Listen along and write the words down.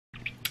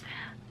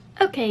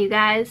Okay, you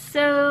guys,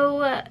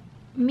 so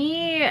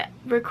me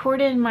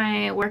recording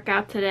my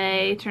workout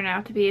today turned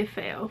out to be a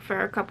fail for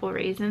a couple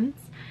reasons.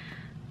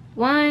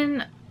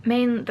 The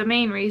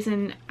main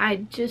reason, I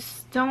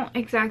just don't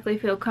exactly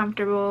feel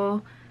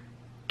comfortable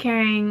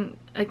carrying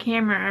a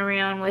camera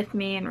around with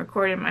me and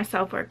recording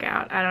myself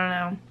workout. I don't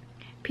know.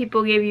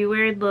 People give you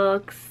weird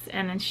looks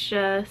and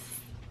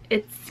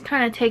it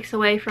kind of takes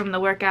away from the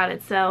workout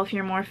itself.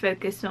 You're more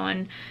focused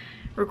on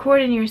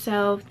recording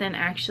yourself than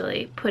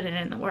actually putting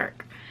in the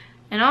work.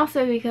 And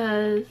also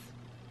because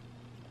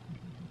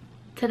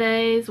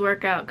today's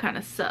workout kind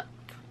of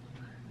sucked.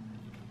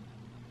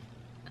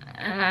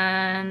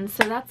 And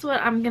so that's what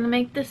I'm going to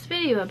make this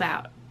video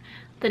about.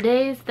 The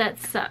days that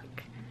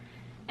suck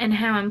and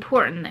how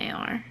important they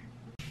are.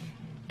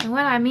 And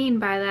what I mean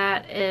by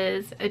that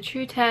is a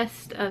true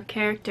test of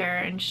character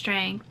and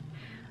strength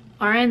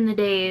are in the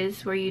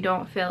days where you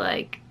don't feel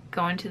like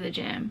going to the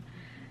gym.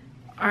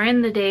 Are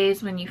in the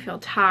days when you feel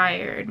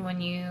tired, when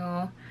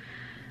you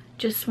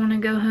just want to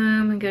go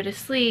home and go to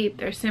sleep.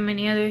 There's so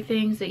many other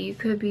things that you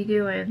could be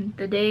doing.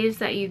 The days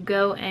that you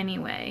go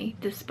anyway,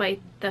 despite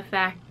the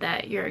fact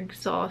that you're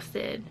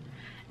exhausted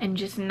and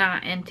just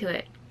not into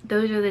it.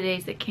 Those are the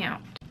days that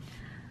count.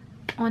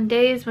 On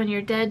days when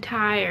you're dead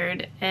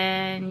tired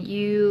and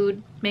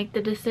you make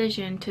the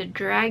decision to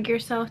drag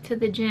yourself to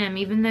the gym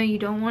even though you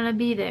don't want to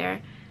be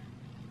there,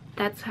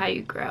 that's how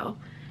you grow.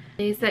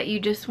 Days that you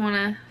just want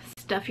to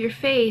stuff your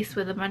face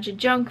with a bunch of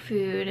junk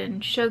food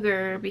and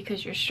sugar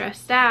because you're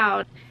stressed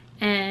out,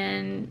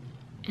 and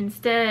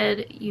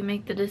instead you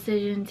make the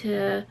decision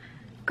to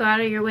go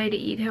out of your way to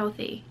eat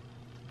healthy.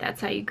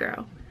 That's how you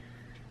grow.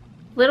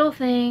 Little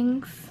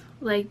things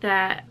like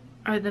that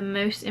are the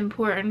most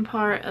important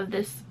part of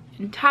this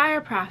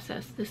entire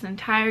process. This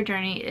entire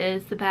journey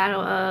is the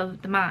battle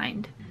of the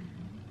mind.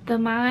 The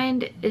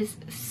mind is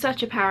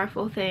such a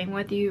powerful thing,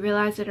 whether you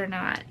realize it or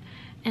not.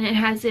 And it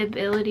has the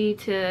ability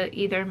to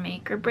either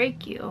make or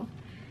break you.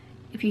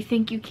 If you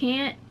think you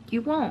can't,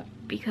 you won't,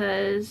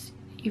 because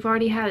you've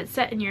already had it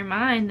set in your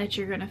mind that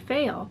you're gonna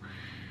fail.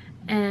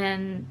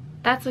 And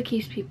that's what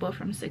keeps people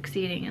from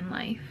succeeding in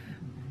life.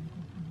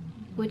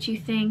 What you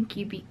think,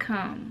 you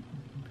become.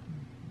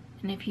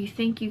 And if you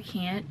think you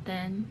can't,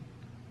 then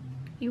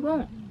you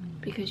won't,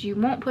 because you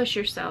won't push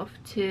yourself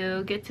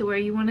to get to where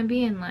you want to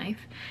be in life.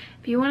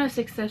 If you want a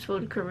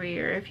successful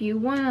career, if you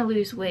want to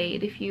lose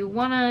weight, if you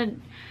want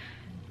to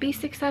be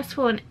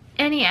successful in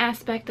any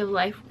aspect of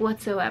life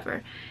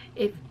whatsoever,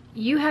 if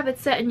you have it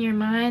set in your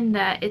mind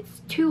that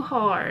it's too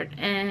hard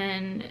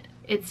and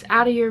it's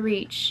out of your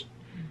reach,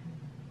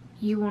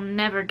 you will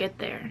never get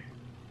there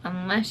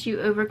unless you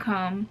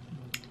overcome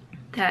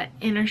that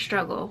inner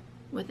struggle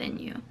within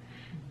you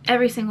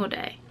every single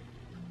day.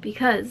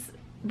 Because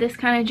this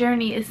kind of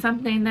journey is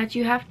something that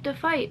you have to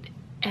fight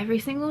every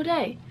single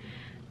day.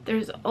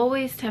 There's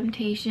always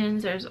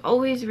temptations, there's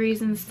always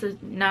reasons to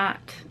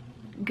not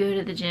go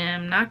to the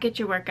gym, not get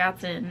your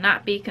workouts in,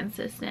 not be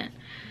consistent.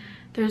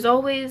 There's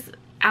always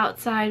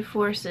outside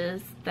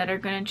forces that are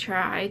going to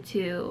try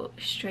to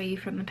stray you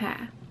from the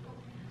path.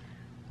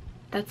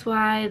 That's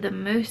why the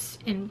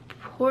most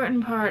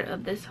important part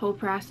of this whole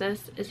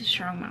process is a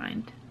strong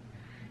mind.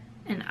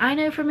 And I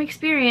know from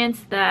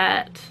experience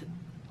that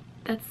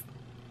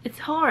it's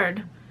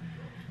hard.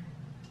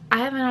 I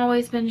haven't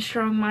always been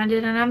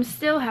strong-minded, and I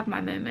still have my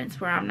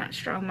moments where I'm not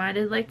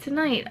strong-minded. Like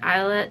tonight,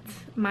 I let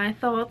my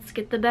thoughts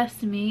get the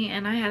best of me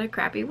and I had a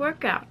crappy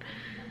workout.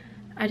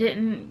 I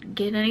didn't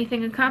get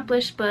anything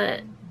accomplished,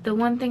 but the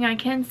one thing I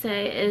can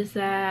say is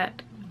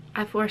that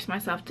I forced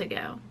myself to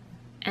go.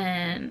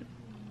 And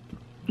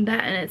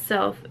that in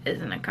itself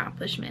is an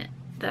accomplishment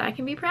that I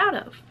can be proud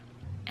of.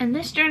 And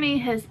this journey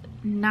has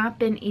not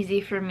been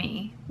easy for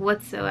me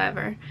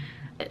whatsoever.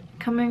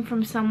 Coming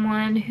from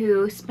someone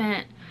who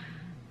spent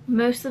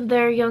most of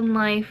their young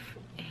life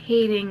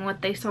hating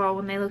what they saw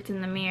when they looked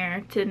in the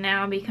mirror, to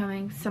now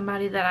becoming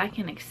somebody that I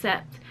can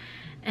accept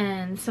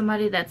and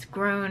somebody that's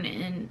grown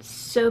in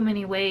so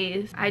many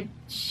ways. I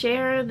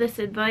share this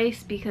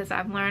advice because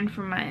I've learned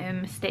from my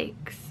own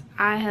mistakes.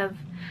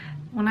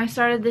 When I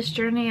started this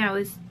journey, I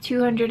was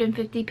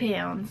 250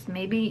 pounds,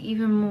 maybe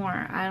even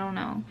more, I don't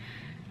know.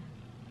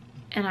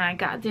 And I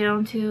got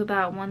down to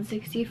about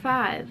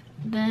 165.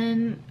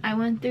 Then I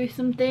went through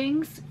some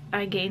things.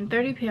 I gained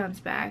 30 pounds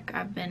back.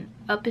 I've been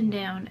up and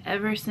down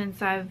ever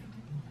since I've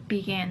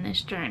began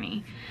this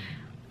journey.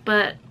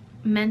 But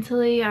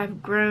mentally,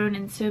 I've grown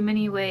in so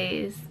many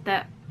ways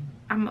that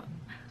I'm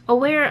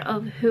aware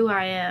of who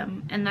I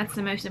am, and that's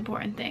the most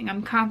important thing.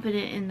 I'm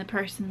confident in the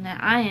person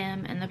that I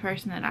am and the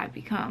person that I've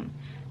become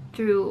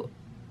through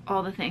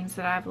all the things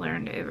that I've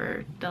learned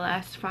over the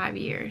last 5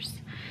 years.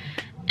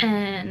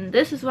 And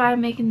this is why I'm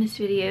making this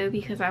video,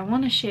 because I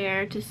want to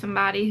share to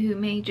somebody who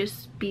may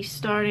just be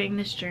starting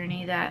this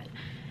journey that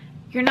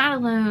you're not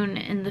alone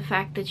in the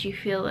fact that you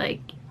feel like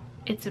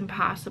it's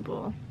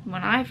impossible.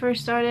 When I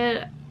first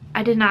started,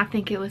 I did not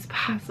think it was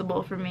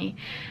possible for me.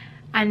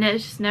 I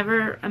just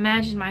never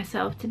imagined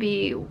myself to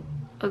be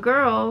a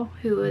girl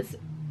who was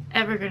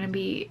ever going to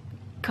be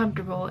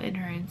comfortable in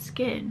her own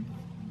skin.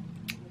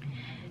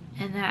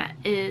 and that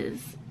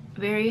is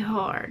very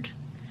hard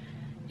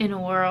in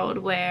a world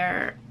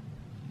where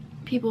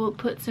people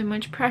put so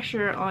much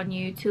pressure on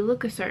you to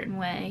look a certain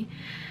way.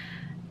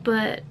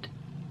 But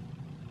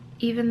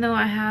even though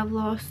I have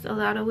lost a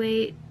lot of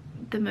weight,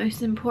 the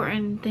most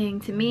important thing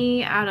to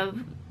me out of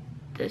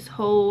this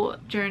whole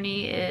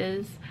journey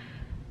is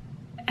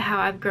how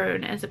I've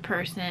grown as a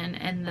person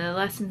and the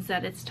lessons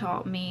that it's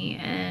taught me,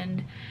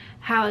 and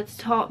how it's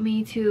taught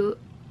me to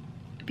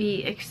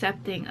be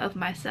accepting of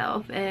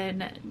myself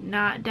and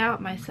not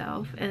doubt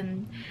myself,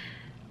 and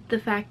the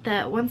fact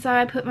that once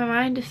I put my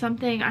mind to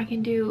something, I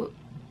can do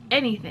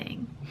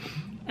anything.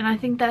 And I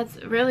think that's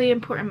a really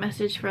important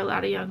message for a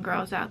lot of young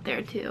girls out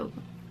there too.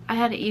 I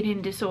had an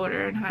eating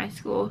disorder in high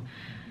school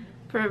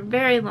for a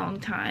very long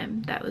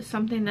time. That was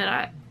something that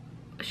I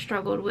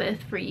struggled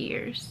with for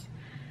years.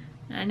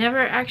 And I never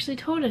actually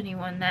told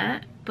anyone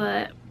that,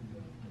 but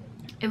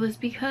it was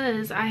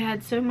because I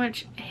had so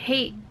much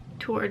hate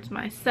towards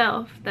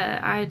myself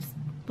that I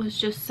was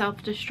just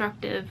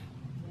self-destructive.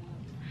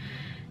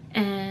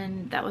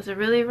 And that was a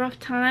really rough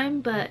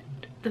time, but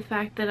the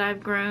fact that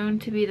I've grown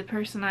to be the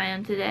person I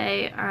am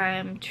today,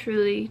 I'm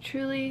truly,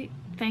 truly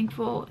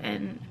thankful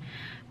and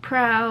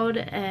proud,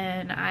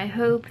 and I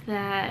hope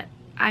that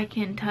I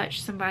can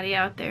touch somebody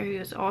out there who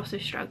is also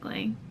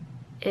struggling.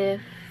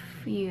 If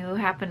you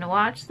happen to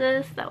watch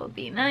this, that would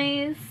be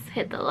nice.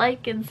 Hit the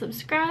like and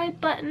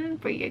subscribe button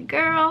for your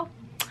girl.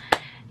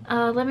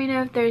 Let me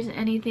know if there's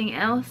anything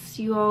else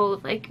you all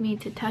would like me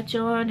to touch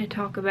on, to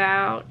talk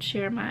about,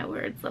 share my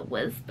words of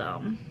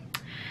wisdom.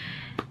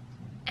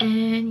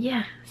 And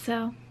yeah,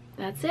 so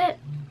that's it.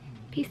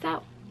 Peace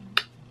out.